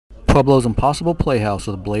Pueblo's Impossible Playhouse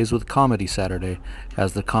was ablaze with comedy Saturday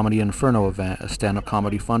as the Comedy Inferno event, a stand-up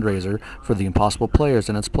comedy fundraiser for the Impossible players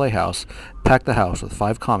in its playhouse, packed the house with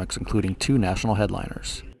 5 comics including 2 national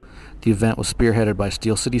headliners. The event was spearheaded by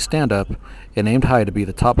Steel City Stand-Up and aimed high to be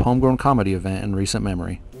the top homegrown comedy event in recent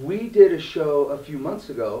memory. We did a show a few months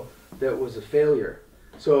ago that was a failure.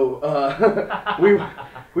 So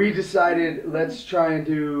we decided, let's try and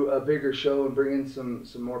do a bigger show and bring in some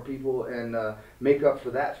more people and make up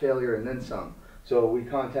for that failure and then some. So we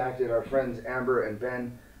contacted our friends Amber and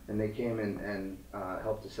Ben, and they came and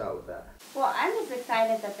helped us out with that. Well, I'm just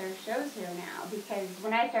excited that there's shows here now, because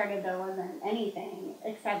when I started there wasn't anything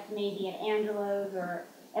except maybe at Angelo's or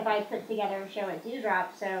if I put together a show at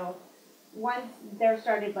Dewdrop. So once there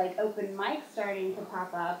started like open mics starting to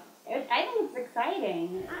pop up, I think it's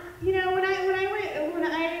exciting. You know, when I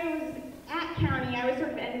was at county, I was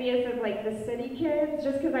sort of envious of like the city kids,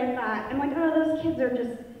 just because I thought, I'm like, oh, those kids are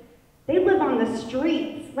just, they live on the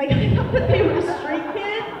streets. Like, I thought that they were street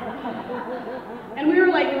kids. And we were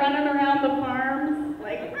like running around the farms,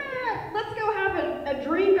 like, let's go have a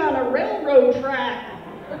drink on a railroad track.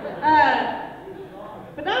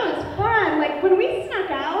 But that was fun. Like, when we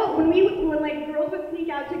snuck out, when like girls would sneak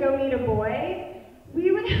out to go meet a boy, we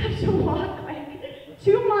would have to walk like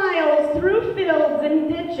 2 miles through fields and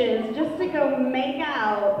ditches just to go make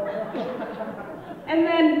out. And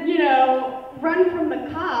then, you know, run from the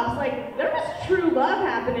cops. Like, there was true love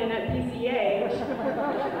happening at PCH.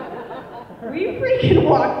 We freaking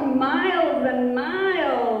walked miles and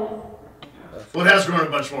miles. Well, it has grown a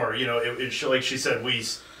bunch more. You know, like she said,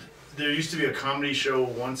 there used to be a comedy show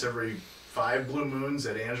once every 5 blue moons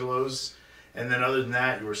at Angelo's. And then other than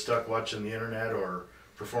that, you were stuck watching the internet or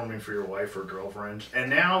performing for your wife or girlfriend. And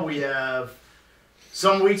now we have,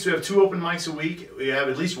 some weeks we have 2 open mics a week. We have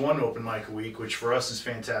at least 1 open mic a week, which for us is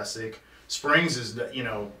fantastic. Springs is, you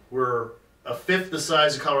know, we're a 5th the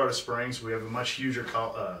size of Colorado Springs. We have a much huger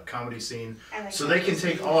comedy scene. So they can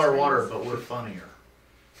take all our water, but we're funnier.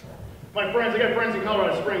 My friends, I got friends in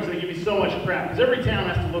Colorado Springs, they give me so much crap, because every town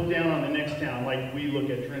has to look down on the next town like we look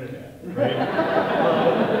at Trinidad, right?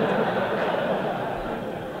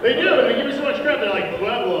 They do, and they give me so much crap, they're like,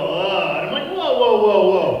 Pueblo, and I'm like, whoa, whoa, whoa,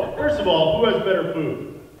 whoa. First of all, who has better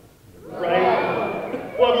food,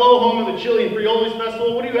 right? Pueblo, home of the Chili and Frijoles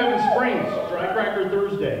Festival, what do you have in Springs? Dry Cracker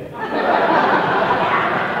Thursday.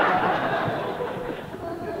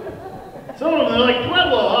 Some of them, they're like,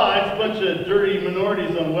 Pueblo, it's a bunch of dirty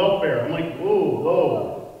minorities on welfare. I'm like, whoa,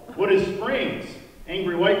 whoa. What is Springs?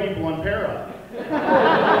 Angry white people on para.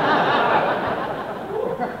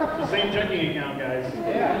 It's the same checking account, guys.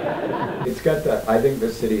 Yeah. It's got that, I think the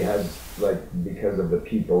city has, like, because of the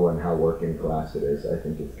people and how working class it is, I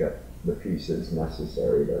think it's got the pieces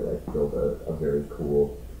necessary to, like, build a very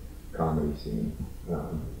cool comedy scene.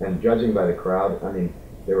 And judging by the crowd, I mean,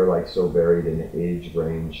 they were like so varied in age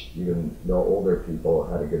range. Even the older people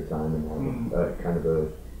had a good time and had kind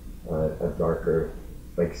of a darker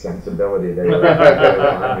like sensibility. They were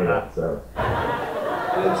behind it. So.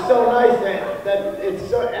 And it's so nice that it's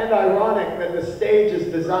so and ironic that the stage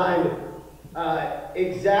is designed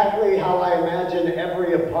exactly how I imagine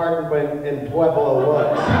every apartment in Pueblo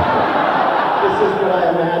looks. This is what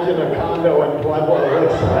I imagine a condo in Pueblo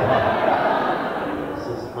looks like.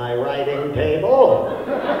 My writing table.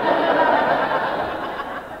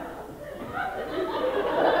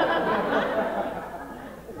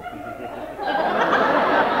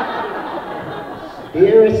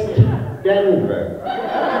 Dearest Denver.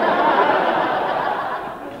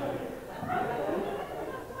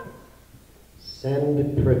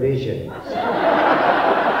 Send provisions.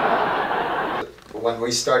 When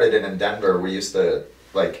we started in Denver, we used to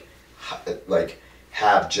like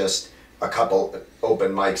have just a couple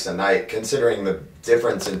open mics a night. Considering the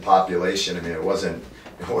difference in population, I mean, it wasn't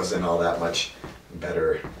all that much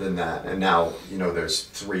better than that. And now, you know, there's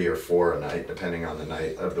 3 or 4 a night, depending on the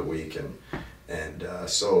night of the week. And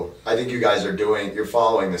so I think you guys you're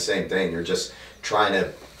following the same thing. You're just trying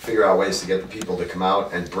to figure out ways to get the people to come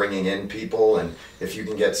out and bringing in people. And if you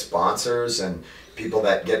can get sponsors and people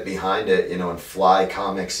that get behind it, you know, and fly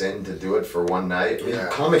comics in to do it for one night. I mean,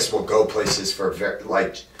 comics will go places for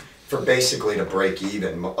basically to break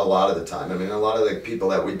even a lot of the time. I mean, a lot of the people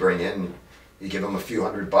that we bring in, you give them a few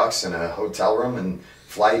 $100 in a hotel room and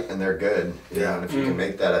flight and they're good. You know, and if you can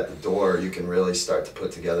make that at the door, you can really start to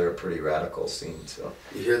put together a pretty radical scene. So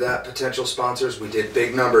you hear that, potential sponsors? We did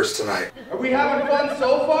big numbers tonight. Are we having fun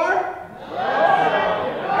so far?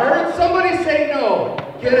 I heard somebody say no.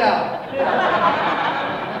 Get out.